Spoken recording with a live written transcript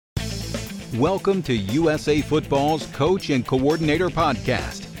Welcome to USA Football's Coach and Coordinator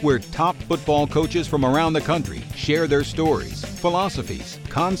Podcast, where top football coaches from around the country share their stories, philosophies,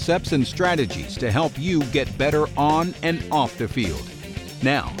 concepts, and strategies to help you get better on and off the field.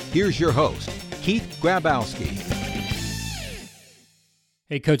 Now, here's your host, Keith Grabowski.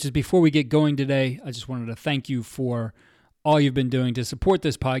 Hey, coaches, before we get going today, I just wanted to thank you for all you've been doing to support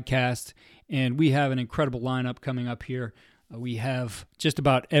this podcast, and we have an incredible lineup coming up here. We have just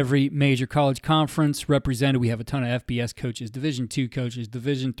about every major college conference represented. We have a ton of FBS coaches, Division II coaches,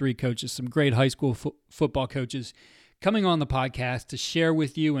 Division III coaches, some great high school football coaches coming on the podcast to share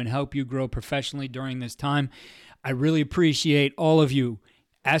with you and help you grow professionally during this time. I really appreciate all of you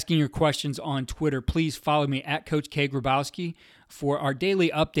asking your questions on Twitter. Please follow me at Coach K. Grabowski for our daily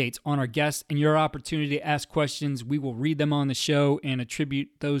updates on our guests and your opportunity to ask questions. We will read them on the show and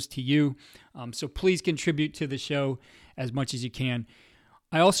attribute those to you. So please contribute to the show as much as you can.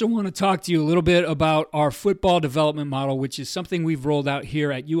 I also want to talk to you a little bit about our football development model, which is something we've rolled out here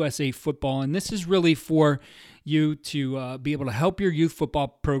at USA Football. And this is really for you to be able to help your youth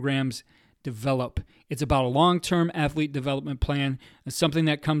football programs develop. It's about a long-term athlete development plan. It's something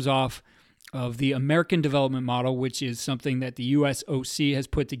that comes off of the American Development Model, which is something that the USOC has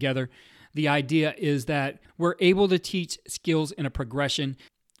put together. The idea is that we're able to teach skills in a progression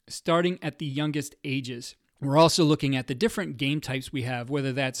starting at the youngest ages. We're also looking at the different game types we have,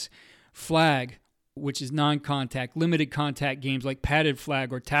 whether that's flag, which is non-contact, limited contact games like padded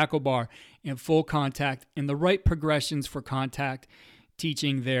flag or tackle bar, and full contact, and the right progressions for contact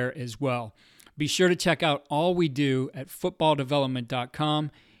teaching there as well. Be sure to check out all we do at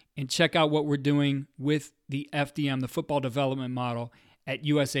footballdevelopment.com and check out what we're doing with the FDM, the football development model, at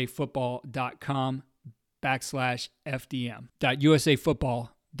usafootball.com/FDM.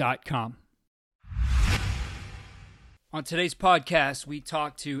 usafootball.com. On today's podcast, we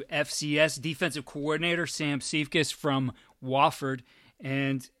talked to FCS defensive coordinator Sam Cephas from Wofford,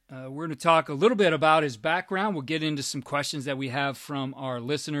 and we're going to talk a little bit about his background. We'll get into some questions that we have from our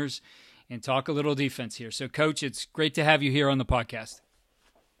listeners and talk a little defense here. So, Coach, it's great to have you here on the podcast.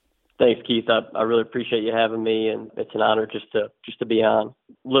 Thanks, Keith. I really appreciate you having me, and it's an honor just to be on.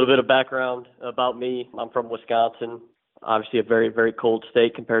 A little bit of background about me. I'm from Wisconsin, obviously a very, very cold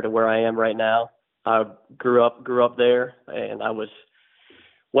state compared to where I am right now. I grew up there, and I went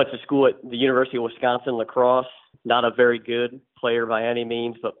to school at the University of Wisconsin La Crosse. Not a very good player by any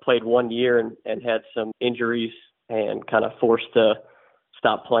means, but played 1 year and had some injuries and kind of forced to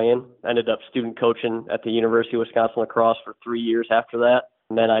stop playing. Ended up student coaching at the University of Wisconsin La Crosse for 3 years after that.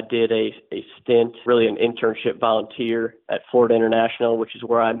 And then I did a stint, really an internship volunteer at Florida International, which is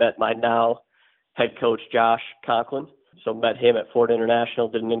where I met my now head coach, Josh Conklin. So met him at Florida International,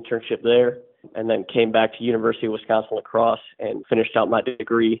 did an internship there, and then came back to University of Wisconsin La Crosse and finished out my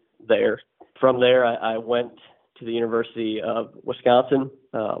degree there. From there, I went to the University of Wisconsin,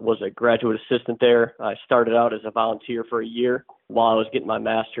 was a graduate assistant there. I started out as a volunteer for a year while I was getting my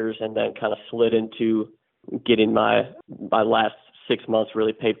master's, and then kind of slid into getting my last 6 months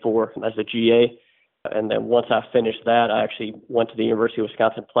really paid for as a GA. And then once I finished that, I actually went to the University of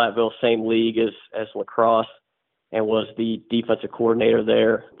Wisconsin-Platteville, same league as La Crosse, and was the defensive coordinator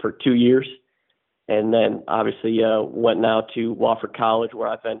there for 2 years. And then obviously went now to Wofford College, where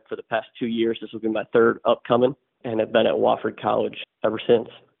I've been for the past 2 years. This will be my third upcoming, and have been at Wofford College ever since.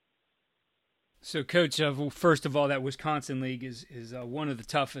 So, Coach, first of all, that Wisconsin League is one of the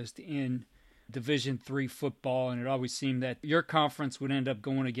toughest in Division III football, and it always seemed that your conference would end up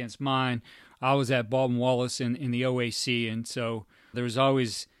going against mine. I was at Baldwin-Wallace in the OAC, and so there was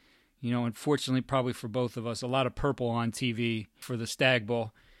always, unfortunately probably for both of us, a lot of purple on TV for the Stag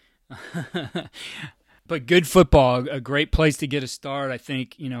Bowl. But good football, a great place to get a start. I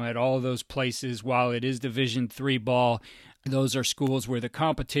think, at all of those places, while it is Division III ball, those are schools where the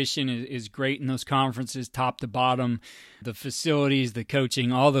competition is great in those conferences, top to bottom, the facilities, the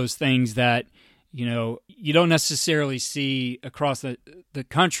coaching, all those things that, you don't necessarily see across the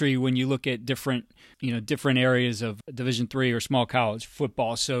country when you look at different areas of Division III or small college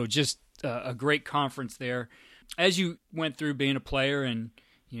football. So just a great conference there. As you went through being a player and,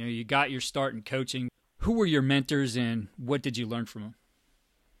 you got your start in coaching, who were your mentors and what did you learn from them?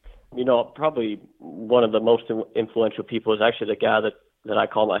 Probably one of the most influential people is actually the guy that I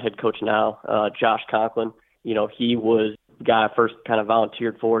call my head coach now, Josh Conklin. He was the guy I first kind of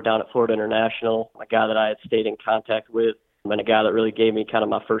volunteered for down at Florida International, a guy that I had stayed in contact with, and a guy that really gave me kind of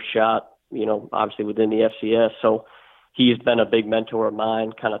my first shot, obviously within the FCS. So he's been a big mentor of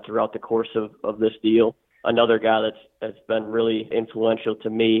mine kind of throughout the course of this deal. Another guy that's been really influential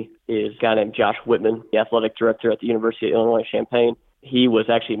to me is a guy named Josh Whitman, the athletic director at the University of Illinois Champaign. he was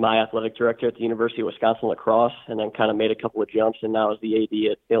actually my athletic director at the University of Wisconsin-La Crosse, and then kind of made a couple of jumps, and now is the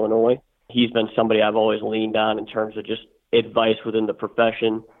AD at Illinois. He's been somebody I've always leaned on in terms of just advice within the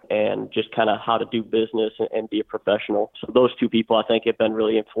profession and just kind of how to do business and be a professional. So those two people I think have been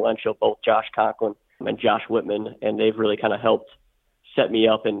really influential, both Josh Conklin and Josh Whitman, and they've really kind of helped set me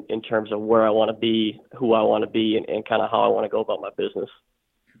up in terms of where I want to be, who I want to be, and kind of how I want to go about my business.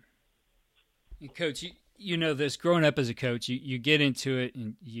 Coach, you know this, growing up as a coach, you get into it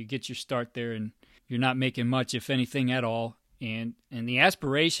and you get your start there and you're not making much, if anything at all. And the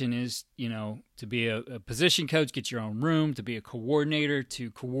aspiration is, you know, to be a position coach, get your own room, to be a coordinator, to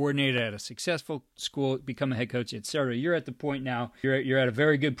coordinate at a successful school, become a head coach, etc. You're at the point now, you're at a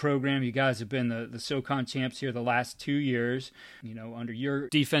very good program. You guys have been the SoCon champs here the last 2 years, you know, under your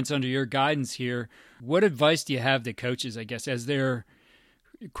defense, under your guidance here. What advice do you have to coaches, I guess, as they're,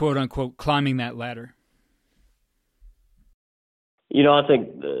 quote unquote, climbing that ladder? You know, I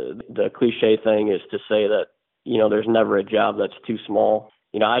think the cliche thing is to say that, you know, there's never a job that's too small.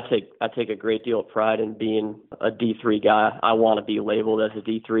 You know, I take a great deal of pride in being a D3 guy. I want to be labeled as a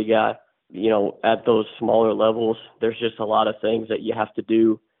D3 guy. You know, at those smaller levels, there's just a lot of things that you have to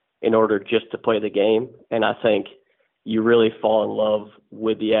do in order just to play the game. And I think you really fall in love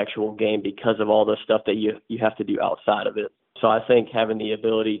with the actual game because of all the stuff that you have to do outside of it. So I think having the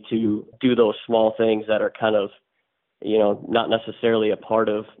ability to do those small things that are kind of, you know, not necessarily a part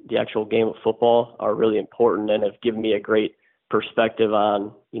of the actual game of football are really important and have given me a great perspective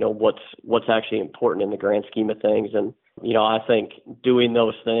on, you know, what's actually important in the grand scheme of things. And, you know, I think doing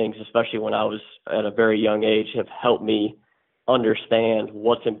those things, especially when I was at a very young age, have helped me understand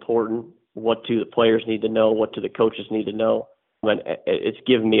what's important, what do the players need to know, what do the coaches need to know. And it's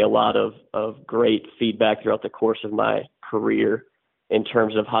given me a lot of great feedback throughout the course of my career in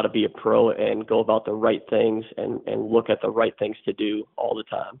terms of how to be a pro and go about the right things and look at the right things to do all the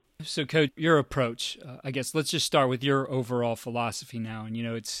time. So, Coach, your approach, I guess let's just start with your overall philosophy now. And, you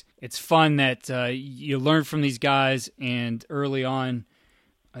know, it's fun that you learn from these guys, and early on,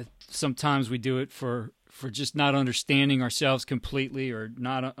 sometimes we do it for just not understanding ourselves completely or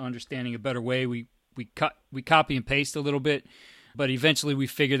not understanding a better way. We copy and paste a little bit. But eventually we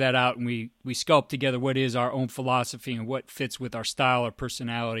figure that out and we sculpt together what is our own philosophy and what fits with our style, our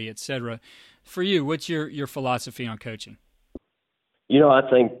personality, etc. For you, what's your philosophy on coaching? You know, I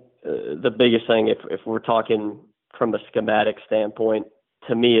think the biggest thing, if we're talking from a schematic standpoint,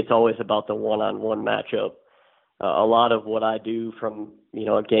 to me it's always about the one-on-one matchup. A lot of what I do from, you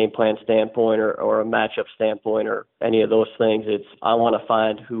know, a game plan standpoint or a matchup standpoint or any of those things, it's I want to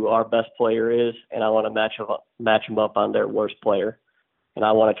find who our best player is, and I want to match them up on their worst player. And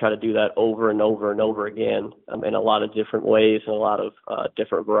I want to try to do that over and over and over again in a lot of different ways and a lot of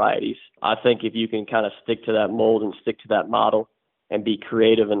different varieties. I think if you can kind of stick to that mold and stick to that model and be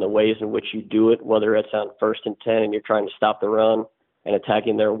creative in the ways in which you do it, whether it's on 1st and 10 and you're trying to stop the run and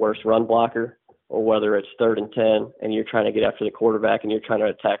attacking their worst run blocker, or whether it's 3rd and 10 and you're trying to get after the quarterback and you're trying to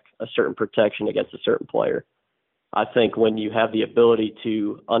attack a certain protection against a certain player. I think when you have the ability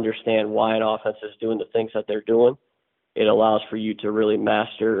to understand why an offense is doing the things that they're doing, it allows for you to really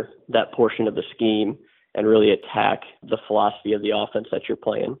master that portion of the scheme and really attack the philosophy of the offense that you're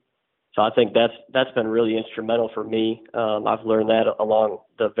playing. So I think that's been really instrumental for me. I've learned that along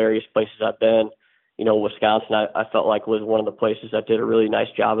the various places I've been. You know, Wisconsin, I felt like was one of the places that did a really nice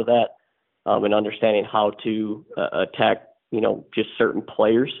job of that. And understanding how to attack, you know, just certain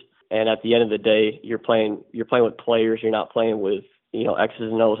players. And at the end of the day, you're playing with players. You're not playing with, you know, X's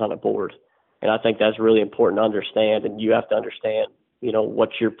and O's on a board. And I think that's really important to understand. And you have to understand, you know, what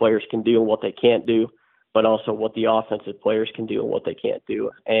your players can do and what they can't do, but also what the offensive players can do and what they can't do.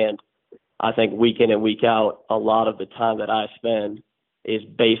 And I think week in and week out, a lot of the time that I spend is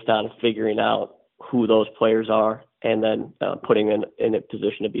based on figuring out who those players are and then putting them in a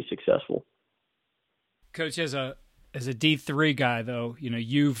position to be successful. Coach, as a D3 guy, though, you know,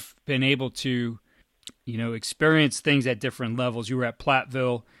 you've been able to, you know, experience things at different levels. You were at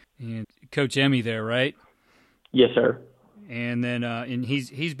Platteville and Coach Emmy there, right? Yes, sir. And then and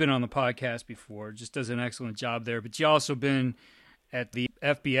he's been on the podcast before, just does an excellent job there. But you also been at the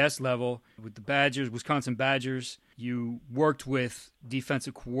FBS level with the Badgers, Wisconsin Badgers. You worked with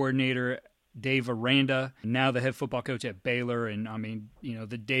defensive coordinator Dave Aranda, now the head football coach at Baylor. And I mean, you know,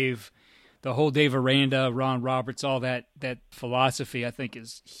 the whole Dave Aranda, Ron Roberts, all that philosophy, I think,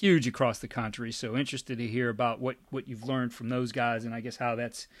 is huge across the country. So interested to hear about what you've learned from those guys and I guess how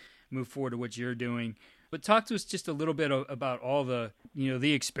that's moved forward to what you're doing. But talk to us just a little bit about all the, you know,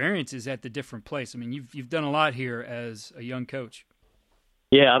 the experiences at the different place. I mean, you've done a lot here as a young coach.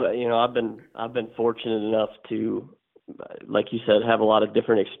 Yeah, you know, I've been fortunate enough to like you said, have a lot of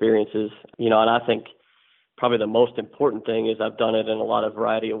different experiences, and I think probably the most important thing is I've done it in a lot of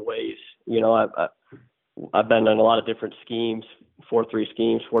variety of ways. I've been in a lot of different schemes, 4-3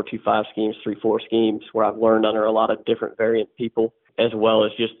 schemes, 4-2-5 schemes, 3-4 schemes, where I've learned under a lot of different variant people, as well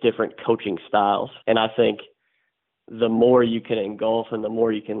as just different coaching styles. And I think the more you can engulf and the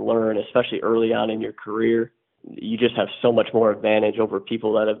more you can learn, especially early on in your career, you just have so much more advantage over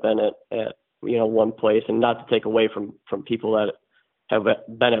people that have been at one place. And not to take away from people that have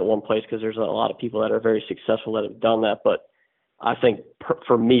been at one place, because there's a lot of people that are very successful that have done that. But I think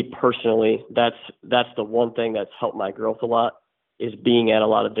for me personally, that's the one thing that's helped my growth a lot, is being at a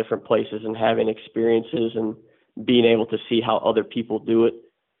lot of different places and having experiences and being able to see how other people do it.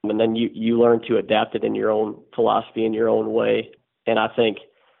 And then you learn to adapt it in your own philosophy, in your own way. And I think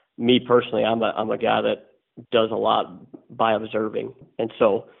me personally, I'm a guy that does a lot by observing. And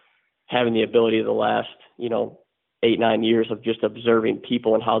so having the ability the last, 8-9 years of just observing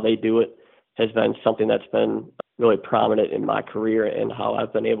people and how they do it has been something that's been really prominent in my career, and how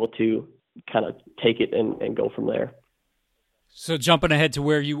I've been able to kind of take it and go from there. So jumping ahead to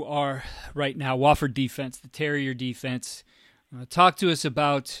where you are right now, Wofford defense, the Terrier defense, talk to us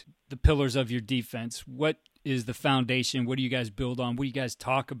about the pillars of your defense. What is the foundation? What do you guys build on? What do you guys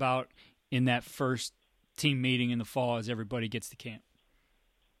talk about in that first team meeting in the fall as everybody gets to camp?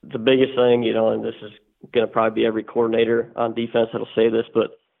 The biggest thing, and this is going to probably be every coordinator on defense that'll say this,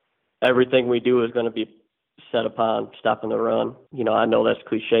 but everything we do is going to be set upon stopping the run. I know that's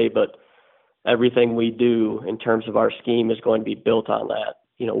cliche, but everything we do in terms of our scheme is going to be built on that.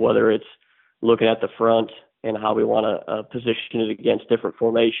 Whether it's looking at the front and how we want to position it against different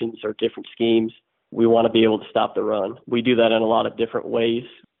formations or different schemes, we want to be able to stop the run. We do that in a lot of different ways.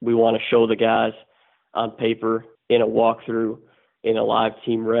 We want to show the guys on paper, in a walkthrough, in a live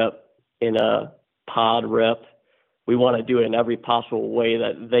team rep, in a pod rep. We want to do it in every possible way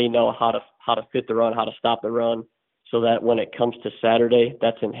that they know how to fit the run, how to stop the run, so that when it comes to Saturday,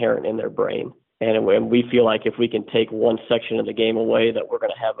 that's inherent in their brain. And we feel like if we can take one section of the game away, that we're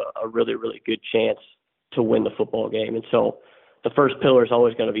going to have a really, really good chance to win the football game. And so the first pillar is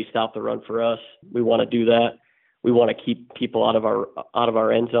always going to be stop the run for us. We want to do that. We want to keep people out of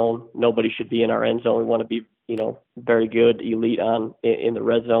our end zone. Nobody should be in our end zone. We want to be, very good, elite in the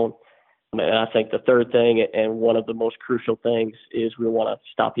red zone. And I think the third thing, and one of the most crucial things, is we want to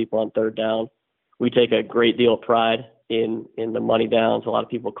stop people on third down. We take a great deal of pride in the money downs, a lot of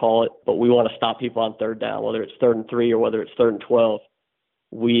people call it, but we want to stop people on third down, whether it's 3rd and 3 or whether it's 3rd and 12.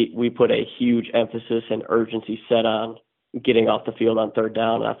 We put a huge emphasis and urgency set on getting off the field on third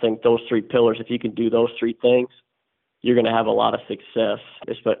down. And I think those three pillars, if you can do those three things, you're going to have a lot of success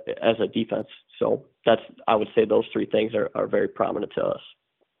as a defense. So I would say those three things are very prominent to us.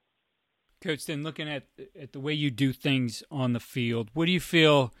 Coach, then looking at the way you do things on the field, what do you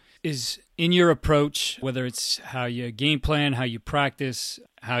feel is in your approach, whether it's how you game plan, how you practice,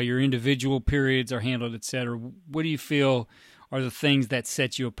 how your individual periods are handled, et cetera, what do you feel are the things that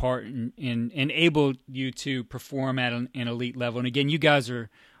set you apart and enable you to perform at an elite level? And again, you guys are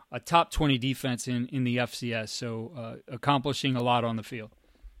a top 20 defense in the FCS, so accomplishing a lot on the field.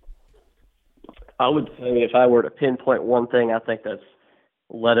 I would say if I were to pinpoint one thing, I think that's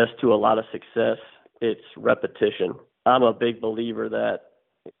led us to a lot of success, it's repetition. I'm a big believer that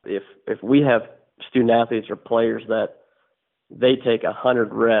if we have student athletes or players that they take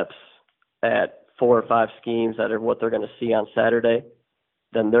 100 reps at 4 or 5 schemes that are what they're going to see on Saturday,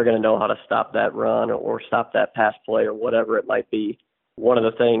 then they're going to know how to stop that run or stop that pass play or whatever it might be. One of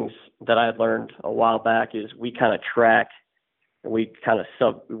the things that I had learned a while back is we kind of track and we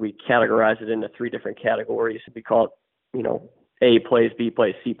categorize it into 3 different categories. We call it, A plays, B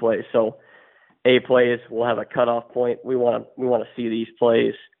plays, C plays. So A plays will have a cutoff point. We want to see these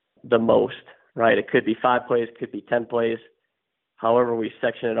plays the most, right? It could be 5 plays, it could be 10 plays, however we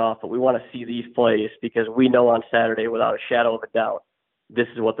section it off. But we want to see these plays because we know on Saturday, without a shadow of a doubt, this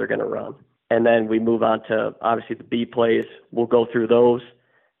is what they're going to run. And then we move on to obviously the B plays. We'll go through those.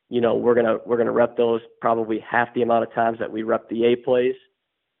 We're gonna rep those probably half the amount of times that we rep the A plays.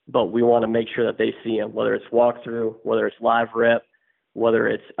 But we want to make sure that they see them, whether it's walkthrough, whether it's live rep, whether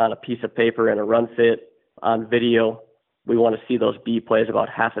it's on a piece of paper in a run fit, on video. We want to see those B plays about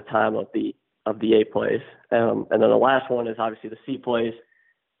half the time of the A plays. And then the last one is obviously the C plays.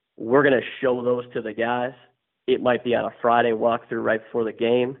 We're going to show those to the guys. It might be on a Friday walkthrough right before the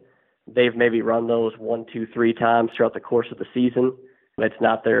game. They've maybe run those 1, 2, 3 times throughout the course of the season. It's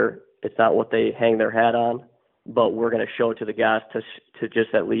not what they hang their hat on. But we're going to show it to the guys to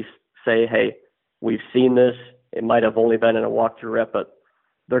just at least say, hey, we've seen this. It might have only been in a walkthrough rep, but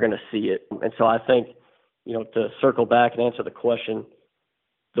they're going to see it. And so I think to circle back and answer the question,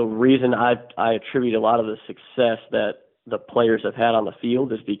 the reason I attribute a lot of the success that the players have had on the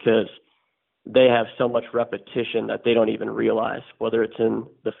field is because they have so much repetition that they don't even realize, whether it's in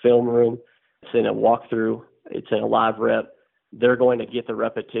the film room, it's in a walkthrough, it's in a live rep. They're going to get the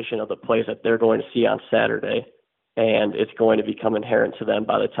repetition of the plays that they're going to see on Saturday, and it's going to become inherent to them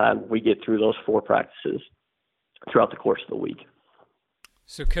by the time we get through those 4 practices throughout the course of the week.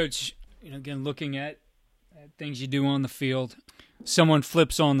 So, Coach, again, looking at things you do on the field, someone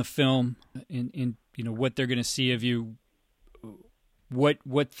flips on the film and what they're going to see of you.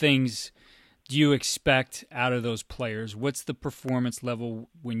 What things do you expect out of those players? What's the performance level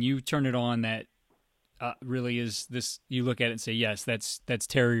when you turn it on that really is this? You look at it and say, yes, that's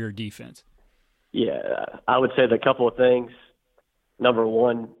Terrier defense. Yeah, I would say the couple of things. Number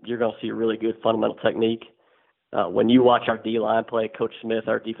one, you're going to see really good fundamental technique. When you watch our D-line play, Coach Smith,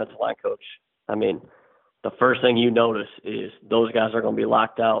 our defensive line coach, the first thing you notice is those guys are going to be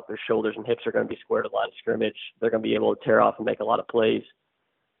locked out. Their shoulders and hips are going to be square to the line of scrimmage. They're going to be able to tear off and make a lot of plays.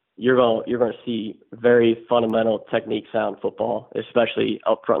 You're going to see very fundamental technique sound football, especially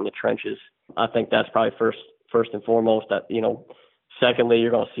up front in the trenches. I think that's probably first and foremost. Secondly, you're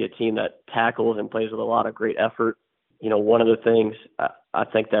going to see a team that tackles and plays with a lot of great effort. One of the things I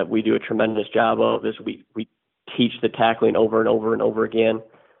think that we do a tremendous job of is we teach the tackling over and over and over again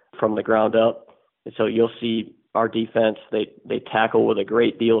from the ground up. And so you'll see our defense, they tackle with a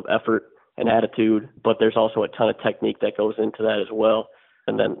great deal of effort and attitude, but there's also a ton of technique that goes into that as well.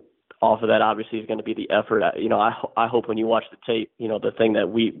 And then off of that, obviously, is going to be the effort. I hope when you watch the tape, the thing that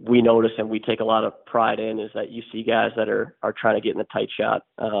we notice and we take a lot of pride in is that you see guys that are trying to get in the tight shot.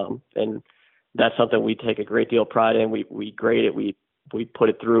 And that's something we take a great deal of pride in. We grade it. We put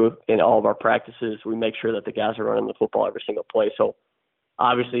it through in all of our practices. We make sure that the guys are running the football every single play. So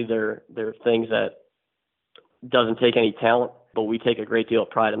obviously there are things that doesn't take any talent, but we take a great deal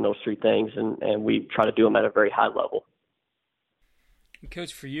of pride in those 3 things, and we try to do them at a very high level.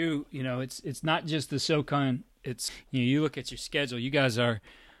 Coach, for you, it's not just the SoCon. It's you look at your schedule. You guys are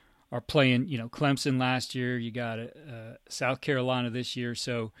playing, Clemson last year. You got South Carolina this year.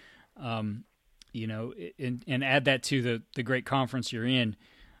 So, and add that to the great conference you're in,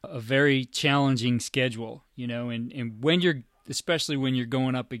 a very challenging schedule. And when you're, especially when you're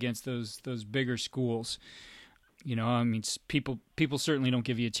going up against those bigger schools, people certainly don't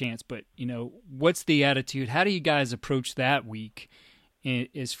give you a chance. But what's the attitude? How do you guys approach that week?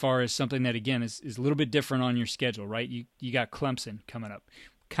 As far as something that, again, is a little bit different on your schedule, right? You got Clemson coming up.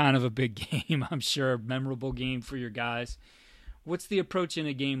 Kind of a big game, I'm sure, a memorable game for your guys. What's the approach in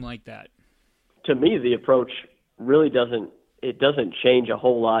a game like that? To me, the approach really doesn't change a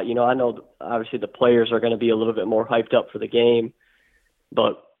whole lot. I know obviously the players are going to be a little bit more hyped up for the game,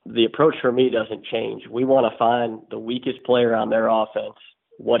 but the approach for me doesn't change. We want to find the weakest player on their offense,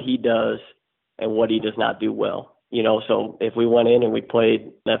 what he does and what he does not do well. So if we went in and we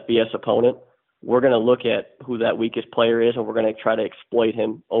played an FBS opponent, we're going to look at who that weakest player is, and we're going to try to exploit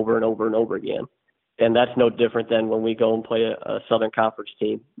him over and over and over again. And that's no different than when we go and play a Southern Conference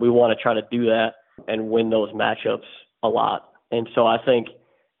team. We want to try to do that and win those matchups a lot. And so I think,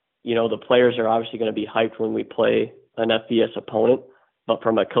 the players are obviously going to be hyped when we play an FBS opponent. But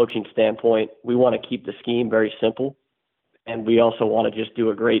from a coaching standpoint, we want to keep the scheme very simple. And we also want to just do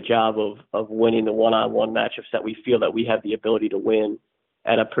a great job of winning the one-on-one matchups that we feel that we have the ability to win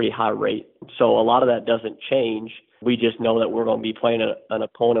at a pretty high rate. So a lot of that doesn't change. We just know that we're going to be playing an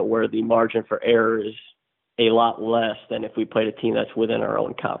opponent where the margin for error is a lot less than if we played a team that's within our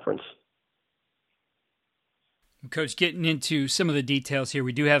own conference. Coach, getting into some of the details here,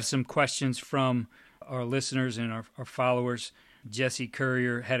 we do have some questions from our listeners and our followers. Jesse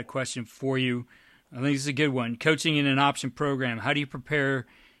Courier had a question for you. I think this is a good one. Coaching in an option program, how do you prepare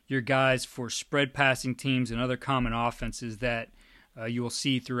your guys for spread passing teams and other common offenses that you will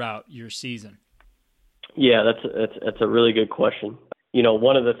see throughout your season? Yeah, that's a really good question.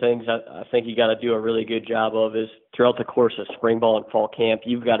 One of the things I think you got to do a really good job of is throughout the course of spring ball and fall camp,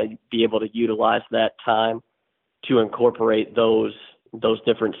 you've got to be able to utilize that time to incorporate those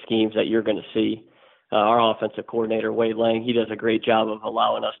different schemes that you're going to see. Our offensive coordinator, Wade Lang, he does a great job of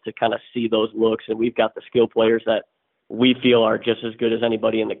allowing us to kind of see those looks, and we've got the skill players that we feel are just as good as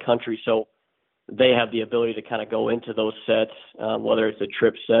anybody in the country. So they have the ability to kind of go into those sets, whether it's a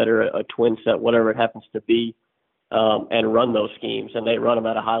trip set or a twin set, whatever it happens to be, and run those schemes. And they run them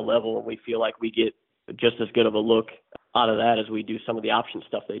at a high level, and we feel like we get just as good of a look out of that as we do some of the option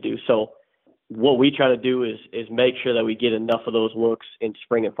stuff they do. So what we try to do is make sure that we get enough of those looks in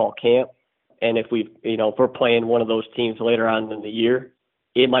spring and fall camp. And if we're playing one of those teams later on in the year,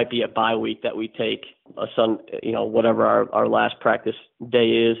 it might be a bye week that we take whatever our last practice day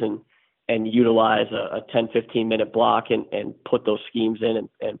is and utilize a 10, 15-minute block and put those schemes in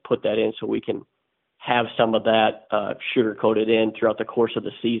and put that in so we can have some of that sugar-coated in throughout the course of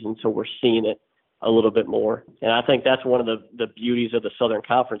the season so we're seeing it a little bit more. And I think that's one of the beauties of the Southern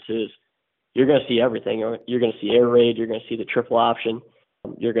Conference is you're going to see everything. You're going to see air raid. You're going to see the triple option.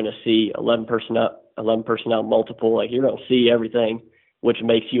 You're going to see 11 personnel multiple. Like, you're going to see everything, which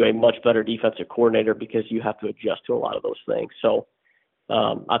makes you a much better defensive coordinator because you have to adjust to a lot of those things. So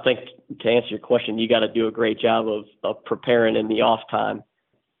I think to answer your question, you got to do a great job of preparing in the off time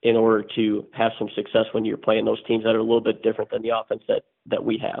in order to have some success when you're playing those teams that are a little bit different than the offense that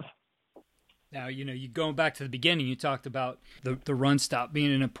we have. Now, you going back to the beginning, you talked about the run stop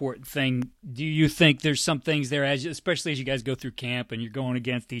being an important thing. Do you think there's some things there, especially as you guys go through camp and you're going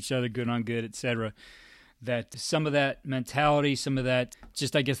against each other, good on good, et cetera, that some of that mentality, some of that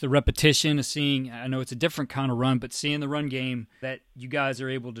just, I guess, the repetition of seeing, I know it's a different kind of run, but seeing the run game, that you guys are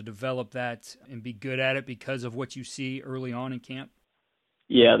able to develop that and be good at it because of what you see early on in camp?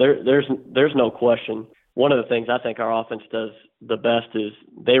 Yeah, there's no question. One of the things I think our offense does the best is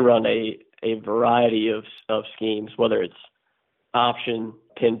they run a variety of schemes, whether it's option,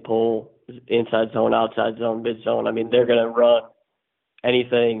 pin pull, inside zone, outside zone, mid zone. I mean, they're going to run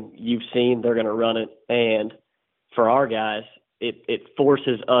anything you've seen, they're going to run it. And for our guys, it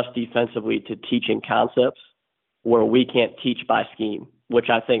forces us defensively to teach in concepts where we can't teach by scheme, which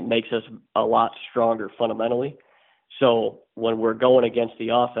I think makes us a lot stronger fundamentally. So when we're going against the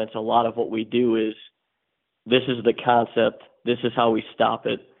offense, a lot of what we do is this is the concept, this is how we stop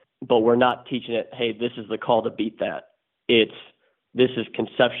it, but we're not teaching it, hey, this is the call to beat that. This is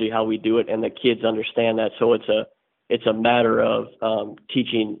conceptually how we do it, and the kids understand that. So it's a matter of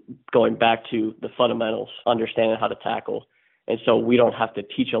teaching, going back to the fundamentals, understanding how to tackle. And so we don't have to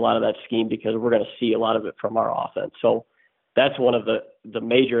teach a lot of that scheme because we're going to see a lot of it from our offense. So that's one of the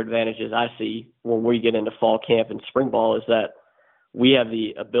major advantages I see when we get into fall camp and spring ball is that we have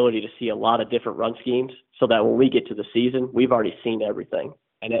the ability to see a lot of different run schemes so that when we get to the season, we've already seen everything.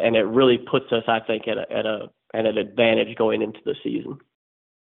 And it really puts us, I think, at an advantage going into the season.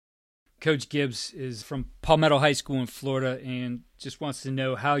 Coach Gibbs is from Palmetto High School in Florida and just wants to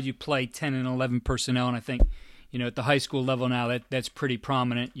know how you play 10 and 11 personnel. And I think, at the high school level now, that's pretty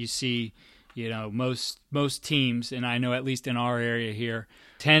prominent. You see, most teams, and I know at least in our area here,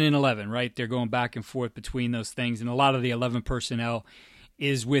 10 and 11, right? They're going back and forth between those things. And a lot of the 11 personnel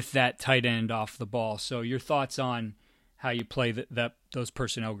is with that tight end off the ball. So your thoughts on how you play those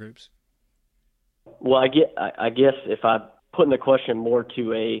personnel groups? Well, I guess if I put in the question more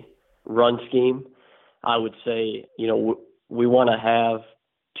to a run scheme, I would say, we want to have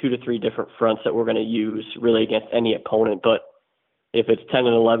 2 to 3 different fronts that we're going to use really against any opponent. But if it's 10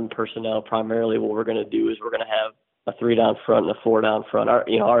 and 11 personnel, primarily what we're going to do is we're going to have a 3-down front and a 4-down front.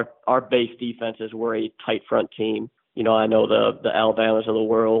 Our base defense is we're a tight front team. I know the Alabamas of the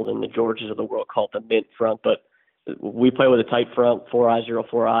world and the Georgias of the world call it the mint front, but we play with a tight front, 4-eye,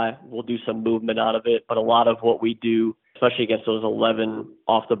 0-4-eye. We'll do some movement out of it, but a lot of what we do, especially against those 11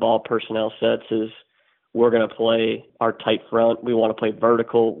 off-the-ball personnel sets, is we're going to play our tight front. We want to play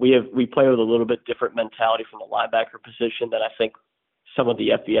vertical. We play with a little bit different mentality from the linebacker position that I think some of the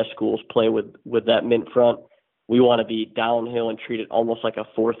FBS schools play with that mint front. We want to be downhill and treat it almost like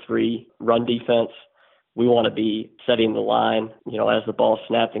a 4-3 run defense. We want to be setting the line, as the ball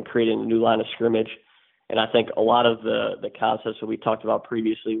snapped and creating a new line of scrimmage. And I think a lot of the concepts that we talked about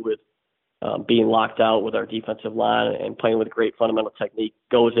previously with being locked out with our defensive line and playing with great fundamental technique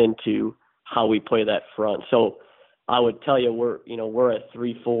goes into how we play that front. So I would tell you we're a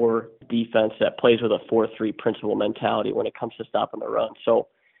 3-4 defense that plays with a 4-3 principal mentality when it comes to stopping the run. So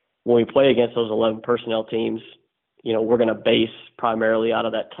when we play against those 11 personnel teams, we're going to base primarily out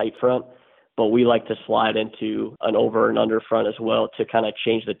of that tight front. But we like to slide into an over and under front as well to kind of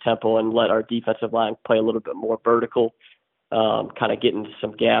change the tempo and let our defensive line play a little bit more vertical, kind of get into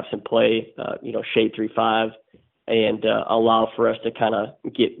some gaps and play, shade 3-5 and allow for us to kind of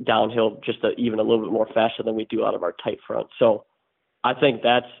get downhill just even a little bit more faster than we do out of our tight front. So I think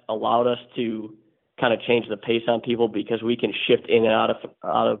that's allowed us to kind of change the pace on people because we can shift in and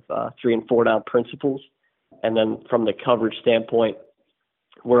out of 3 and 4 down principles. And then from the coverage standpoint,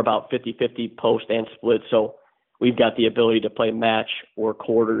 we're about 50-50 post and split. So we've got the ability to play match or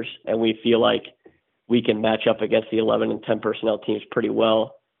quarters, and we feel like we can match up against the 11 and 10 personnel teams pretty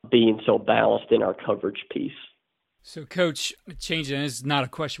well, being so balanced in our coverage piece. So, Coach, changing, this is not a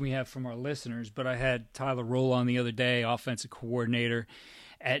question we have from our listeners, but I had Tyler Roll on the other day, offensive coordinator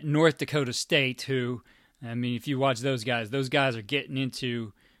at North Dakota State, who I mean, if you watch those guys are getting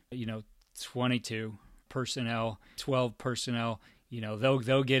into, 22 personnel, 12 personnel,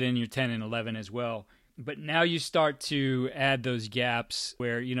 they'll get in your 10 and 11 as well. But now you start to add those gaps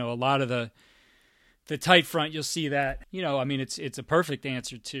where, a lot of the tight front, you'll see that, it's a perfect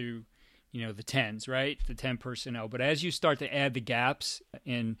answer to, the 10s, right? The 10 personnel. But as you start to add the gaps,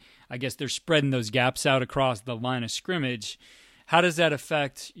 and I guess they're spreading those gaps out across the line of scrimmage, how does that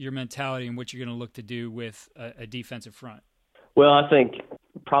affect your mentality and what you're going to look to do with a defensive front? Well, I think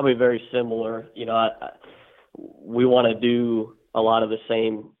probably very similar. We want to do a lot of the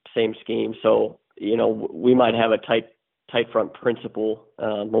same scheme. So, we might have a tight front principle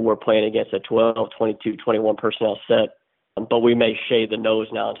when we're playing against a 12, 22, 21 personnel set. But we may shade the nose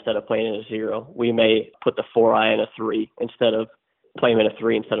now instead of playing in a 0. We may put the 4-eye in a 3 instead of playing in a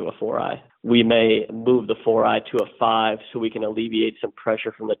 3 instead of a 4-eye. We may move the 4-eye to a 5 so we can alleviate some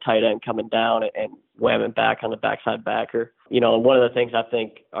pressure from the tight end coming down and wham it back on the backside backer. And one of the things I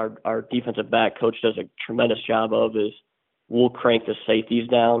think our defensive back coach does a tremendous job of is we'll crank the safeties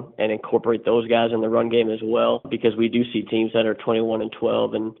down and incorporate those guys in the run game as well, because we do see teams that are 21 and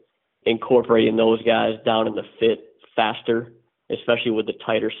 12 and incorporating those guys down in the fit faster, especially with the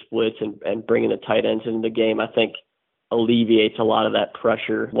tighter splits and bringing the tight ends into the game, I think alleviates a lot of that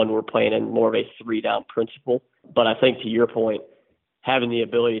pressure when we're playing in more of a 3-down principle. But I think to your point, having the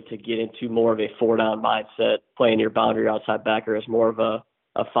ability to get into more of a 4-down mindset, playing your boundary outside backer as more of a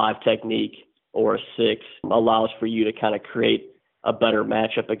 5 technique or a 6 allows for you to kind of create a better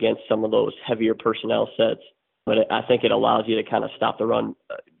matchup against some of those heavier personnel sets. But I think it allows you to kind of stop the run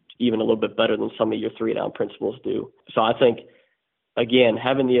even a little bit better than some of your 3-down principles do. So I think, again,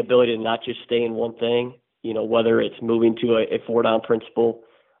 having the ability to not just stay in one thing, whether it's moving to a 4-down principle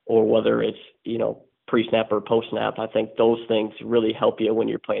or whether it's, pre-snap or post-snap, I think those things really help you when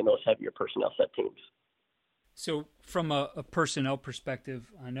you're playing those heavier personnel set teams. So from a personnel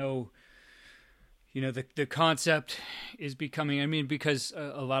perspective, I know, the concept is becoming, because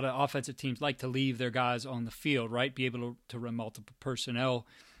a lot of offensive teams like to leave their guys on the field, right? Be able to run multiple personnel.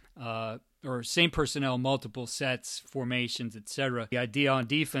 Or same personnel, multiple sets, formations, etc. The idea on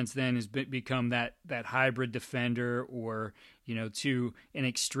defense then has become that hybrid defender, or to an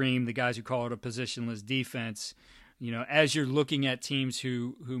extreme, the guys who call it a positionless defense. As you're looking at teams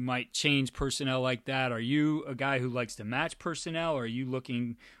who might change personnel like that, are you a guy who likes to match personnel, or are you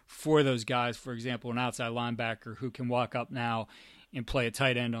looking for those guys, for example, an outside linebacker who can walk up now and play a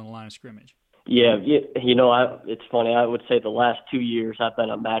tight end on the line of scrimmage? Yeah, it's funny. I would say the last 2 years I've been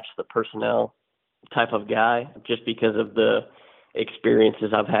a match the personnel type of guy, just because of the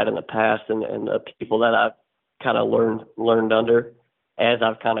experiences I've had in the past and the people that I've kind of learned under. As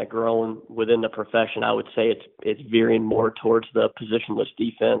I've kind of grown within the profession, I would say it's veering more towards the positionless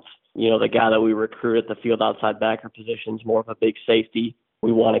defense. The guy that we recruit at the field outside backer position is more of a big safety.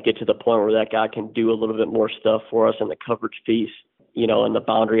 We want to get to the point where that guy can do a little bit more stuff for us in the coverage piece. And the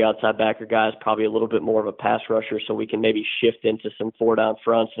boundary outside backer guy is probably a little bit more of a pass rusher, so we can maybe shift into some 4-down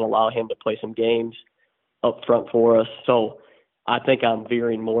fronts and allow him to play some games up front for us. So I think I'm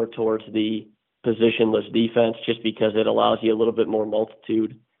veering more towards the positionless defense, just because it allows you a little bit more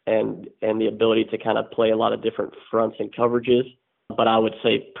multitude and the ability to kind of play a lot of different fronts and coverages. But I would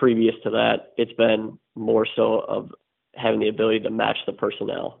say previous to that, it's been more so of having the ability to match the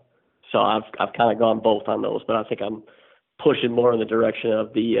personnel. So I've kind of gone both on those, but I think I'm pushing more in the direction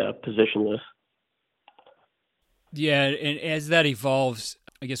of the positionless. Yeah, and as that evolves,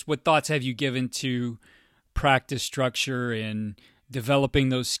 I guess what thoughts have you given to practice structure and developing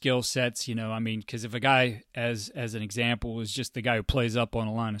those skill sets? Because if a guy, as an example, is just the guy who plays up on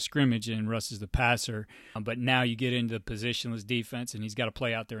a line of scrimmage and Russ is the passer, but now you get into the positionless defense and he's got to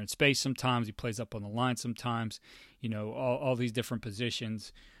play out there in space sometimes, he plays up on the line sometimes, all these different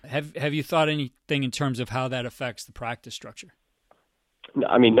positions. Have you thought anything in terms of how that affects the practice structure?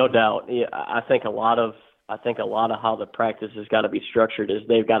 No doubt. Yeah, I think a lot of how the practice has got to be structured is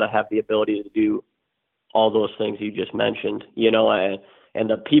they've got to have the ability to do all those things you just mentioned, and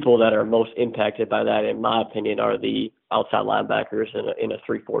the people that are most impacted by that, in my opinion, are the outside linebackers in a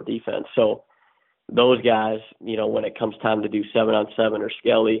 3-4 defense. So those guys, when it comes time to do 7-on-7 or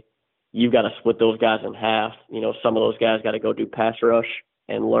Skelly, you've got to split those guys in half. Some of those guys got to go do pass rush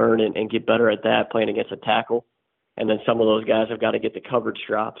and learn and get better at that, playing against a tackle. And then some of those guys have got to get the coverage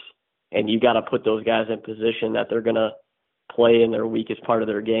drops. And you've got to put those guys in position that they're going to play in their weakest part of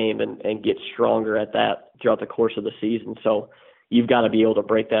their game and get stronger at that throughout the course of the season. So you've got to be able to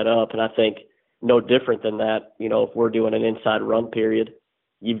break that up. And I think no different than that, if we're doing an inside run period,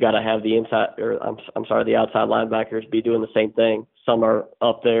 you've got to have the outside linebackers be doing the same thing. Some are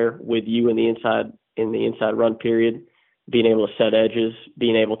up there with you in the in the inside run period, being able to set edges,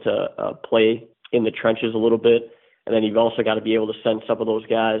 being able to play in the trenches a little bit. And then you've also got to be able to send some of those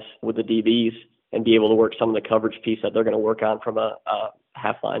guys with the DBs and be able to work some of the coverage piece that they're going to work on from a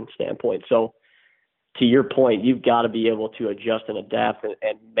half line standpoint. So to your point, you've got to be able to adjust and adapt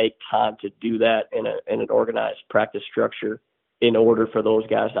and make time to do that in an organized practice structure in order for those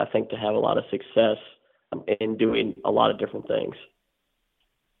guys, I think, to have a lot of success in doing a lot of different things.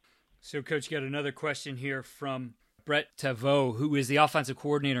 So, Coach, got another question here from Brett Tavo, who is the offensive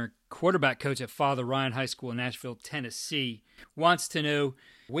coordinator and quarterback coach at Father Ryan High School in Nashville, Tennessee, wants to know,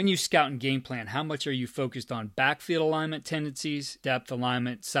 when you scout and game plan, how much are you focused on backfield alignment tendencies, depth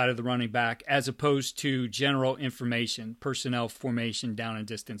alignment, side of the running back, as opposed to general information, personnel formation, down and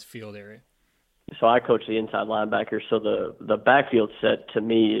distance field area? So I coach the inside linebacker, so the backfield set to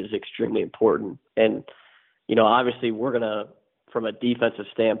me is extremely important. And, obviously we're going to, from a defensive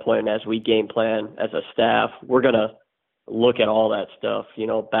standpoint, as we game plan as a staff, we're going to look at all that stuff,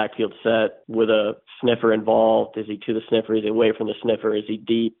 backfield set with a sniffer involved. Is he to the sniffer? Is he away from the sniffer? Is he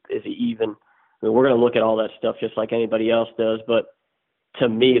deep? Is he even? I mean, we're going to look at all that stuff just like anybody else does. But to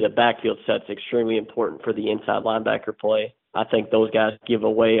me, the backfield set's extremely important for the inside linebacker play. I think those guys give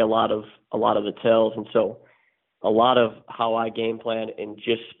away a lot of the tells. And so a lot of how I game plan and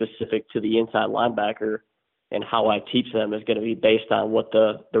just specific to the inside linebacker and how I teach them is going to be based on what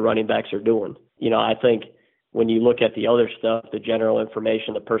the running backs are doing. I think when you look at the other stuff, the general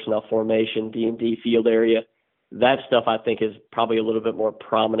information, the personnel formation, D&D field area, that stuff I think is probably a little bit more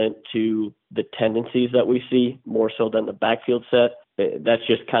prominent to the tendencies that we see more so than the backfield set. That's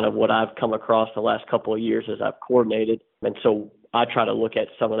just kind of what I've come across the last couple of years as I've coordinated. And so I try to look at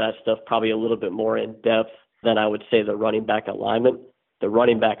some of that stuff probably a little bit more in depth than I would say the running back alignment. The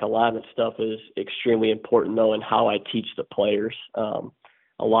running back alignment stuff is extremely important, though, in how I teach the players.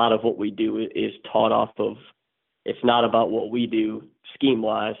 A lot of what we do is taught off of, it's not about what we do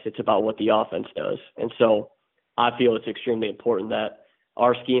scheme-wise, it's about what the offense does. And so I feel it's extremely important that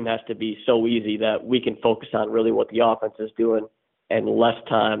our scheme has to be so easy that we can focus on really what the offense is doing and less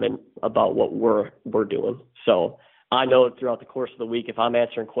time and about what we're doing. So I know throughout the course of the week, if I'm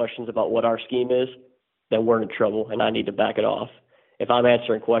answering questions about what our scheme is, then we're in trouble and I need to back it off. If I'm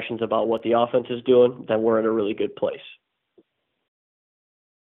answering questions about what the offense is doing, then we're in a really good place.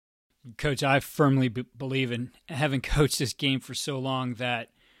 Coach, I firmly believe in, having coached this game for so long, that,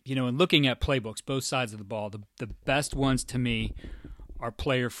 in looking at playbooks, both sides of the ball, the best ones to me are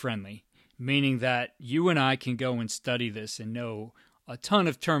player friendly, meaning that you and I can go and study this and know a ton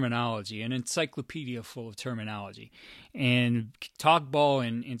of terminology, an encyclopedia full of terminology, and talk ball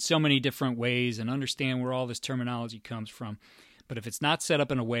in so many different ways and understand where all this terminology comes from. But if it's not set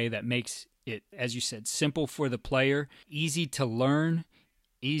up in a way that makes it, as you said, simple for the player, easy to learn,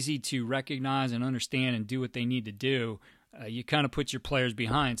 easy to recognize and understand and do what they need to do, you kind of put your players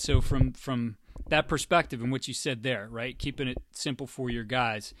behind. So from that perspective and what you said there, right, keeping it simple for your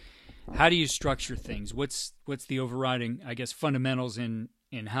guys, how do you structure things? What's the overriding, I guess, fundamentals in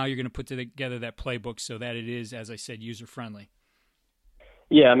how you're going to put together that playbook so that it is, as I said, user-friendly?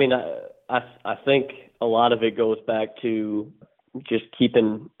 Yeah, I mean, I think a lot of it goes back to just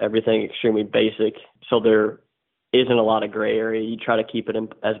keeping everything extremely basic, so there isn't a lot of gray area. You try to keep it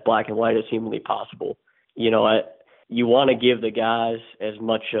as black and white as humanly possible. You want to give the guys as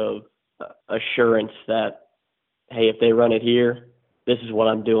much of assurance that, hey, if they run it here, this is what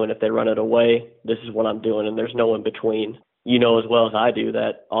I'm doing. If they run it away, this is what I'm doing, and there's no in between. You know as well as I do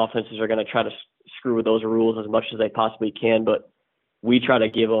that offenses are going to try to screw with those rules as much as they possibly can, but we try to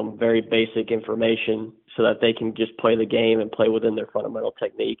give them very basic information so that they can just play the game and play within their fundamental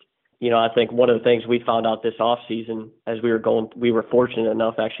technique. I think one of the things we found out this offseason as we were fortunate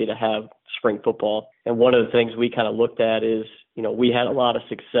enough actually to have spring football. And one of the things we kind of looked at is, we had a lot of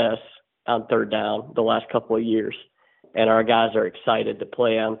success on third down the last couple of years. And our guys are excited to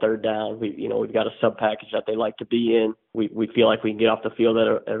play on third down. We've got a sub package that they like to be in. We feel like we can get off the field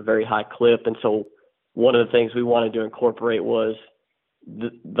at a very high clip. And so one of the things we wanted to incorporate was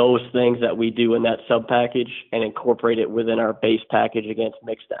those things that we do in that sub package and incorporate it within our base package against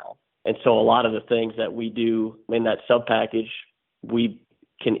mixed down. And so a lot of the things that we do in that sub package, we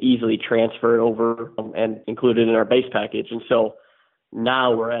can easily transfer it over and include it in our base package. And so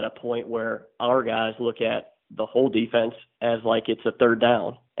now we're at a point where our guys look at the whole defense as like it's a third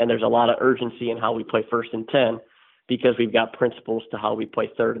down. And there's a lot of urgency in how we play 1st and 10 because we've got principles to how we play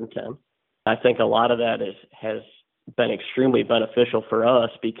 3rd and 10. I think a lot of that has been extremely beneficial for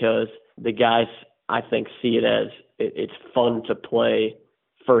us because the guys, I think, see it as it's fun to play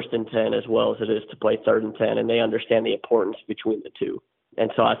 1st and 10 as well as it is to play 3rd and 10, and they understand the importance between the two.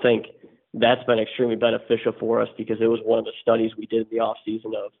 And so I think that's been extremely beneficial for us because it was one of the studies we did in the off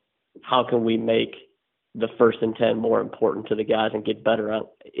season of how can we make the 1st and 10 more important to the guys and get better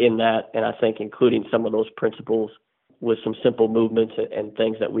in that. And I think including some of those principles with some simple movements and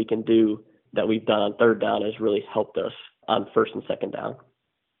things that we can do that we've done on 3rd down has really helped us on 1st and 2nd down.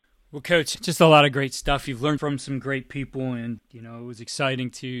 Well, Coach, just a lot of great stuff. You've learned from some great people, and, it was exciting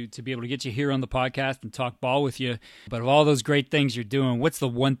to be able to get you here on the podcast and talk ball with you. But of all those great things you're doing, what's the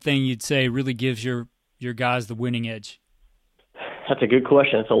one thing you'd say really gives your guys the winning edge? That's a good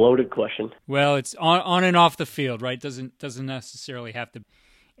question. It's a loaded question. Well, it's on and off the field, right? Doesn't necessarily have to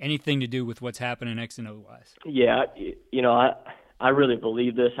anything to do with what's happening X and O wise. Yeah, I really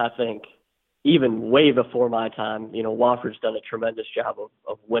believe this. I think even way before my time, Wofford's done a tremendous job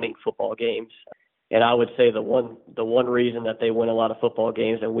of winning football games. And I would say the one reason that they win a lot of football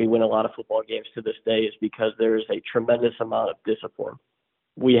games and we win a lot of football games to this day is because there's a tremendous amount of discipline.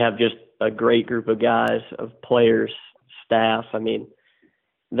 We have just a great group of guys, of players, staff,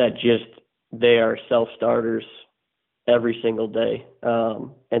 they are self-starters every single day.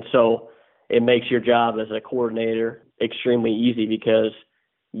 And so it makes your job as a coordinator extremely easy because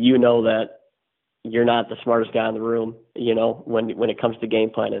you know that you're not the smartest guy in the room, when it comes to game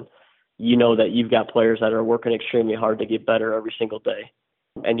planning. You know that you've got players that are working extremely hard to get better every single day,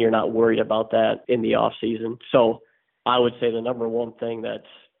 and you're not worried about that in the off season. So I would say the number one thing that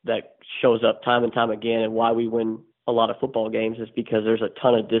shows up time and time again and why we win a lot of football games is because there's a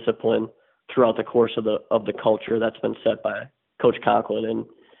ton of discipline throughout the course of the culture that's been set by Coach Conklin. And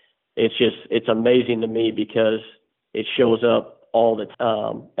it's amazing to me because it shows up all the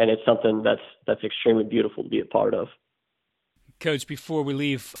time, and it's something that's extremely beautiful to be a part of. Coach, before we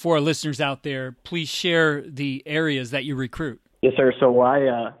leave, for our listeners out there, please share the areas that you recruit. Yes, sir. So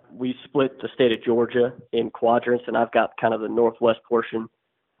we split the state of Georgia in quadrants, and I've got kind of the northwest portion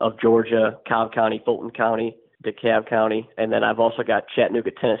of Georgia, Cobb County, Fulton County, DeKalb County, and then I've also got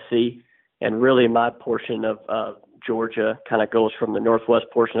Chattanooga, Tennessee. And really my portion of Georgia kind of goes from the northwest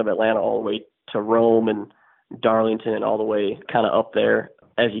portion of Atlanta all the way to Rome and Darlington and all the way kind of up there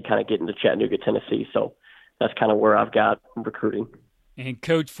as you kind of get into Chattanooga, Tennessee. So that's kind of where I've got recruiting. And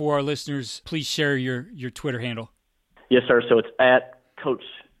Coach, for our listeners, please share your Twitter handle. Yes, sir. So it's at Coach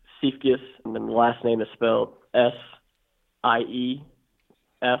Siefkes, and then the last name is spelled Siefkes.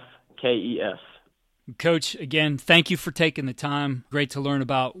 Coach, again, thank you for taking the time. Great to learn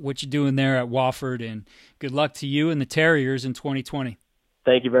about what you're doing there at Wofford, and good luck to you and the Terriers in 2020.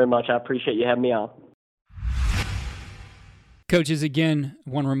 Thank you very much. I appreciate you having me on. Coaches, again, I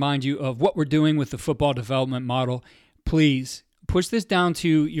want to remind you of what we're doing with the football development model. Please push this down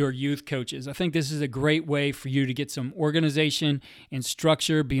to your youth coaches. I think this is a great way for you to get some organization and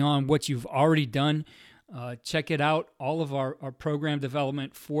structure beyond what you've already done. Check it out, all of our program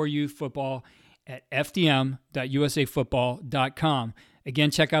development for youth football at fdm.usafootball.com.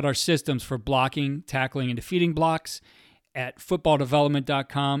 Again, check out our systems for blocking, tackling, and defeating blocks at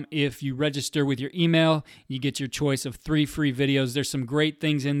footballdevelopment.com. If you register with your email, you get your choice of 3 free videos. There's some great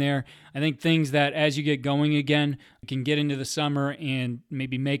things in there. I think things that as you get going again, you can get into the summer and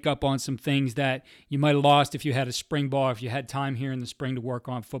maybe make up on some things that you might have lost if you had a spring ball, if you had time here in the spring to work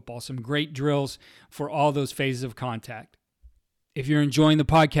on football. Some great drills for all those phases of contact. If you're enjoying the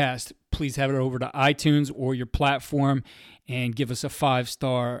podcast, please have it over to iTunes or your platform and give us a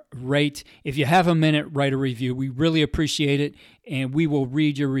 5-star rate. If you have a minute, write a review. We really appreciate it, and we will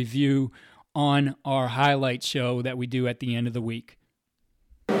read your review on our highlight show that we do at the end of the week.